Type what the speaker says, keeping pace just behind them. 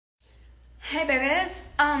Hey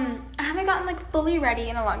babies, I haven't gotten like fully ready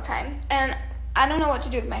in a long time and I don't know what to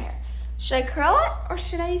do with my hair. Should I curl it or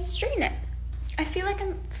should I straighten it? I feel like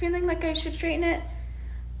I'm feeling like I should straighten it.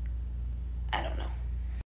 I don't know.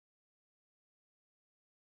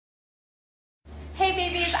 Hey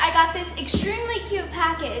babies, I got this extremely cute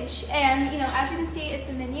package and as you can see it's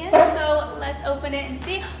a Minion, so let's open it and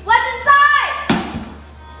see what's inside!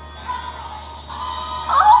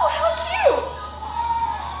 Oh, how cute!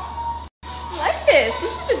 I like this.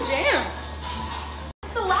 This is a jam.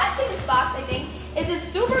 The last thing in this box, I think, is a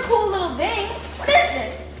super cool little thing. What is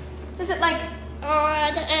this? Does it like...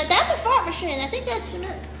 That's a fart machine. I think that's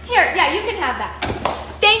cement. Here, yeah, you can have that.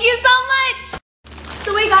 Thank you so much!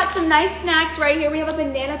 So we got some nice snacks right here. We have a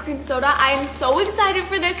banana cream soda. I am so excited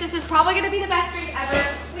for this. This is probably going to be the best drink ever.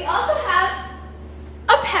 We also have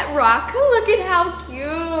a pet rock. Look at how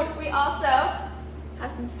cute. We also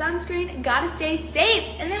have some sunscreen. Gotta stay safe.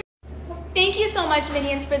 And then thank you so much,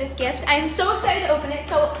 Minions, for this gift. I am so excited to open it.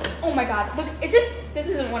 So, oh my god. Look, this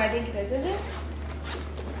isn't what I think it is it?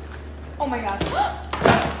 Oh my god.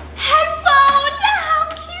 Headphones! How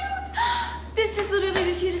cute! This is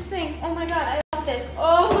literally the cutest thing. Oh my god, I love this. Oh.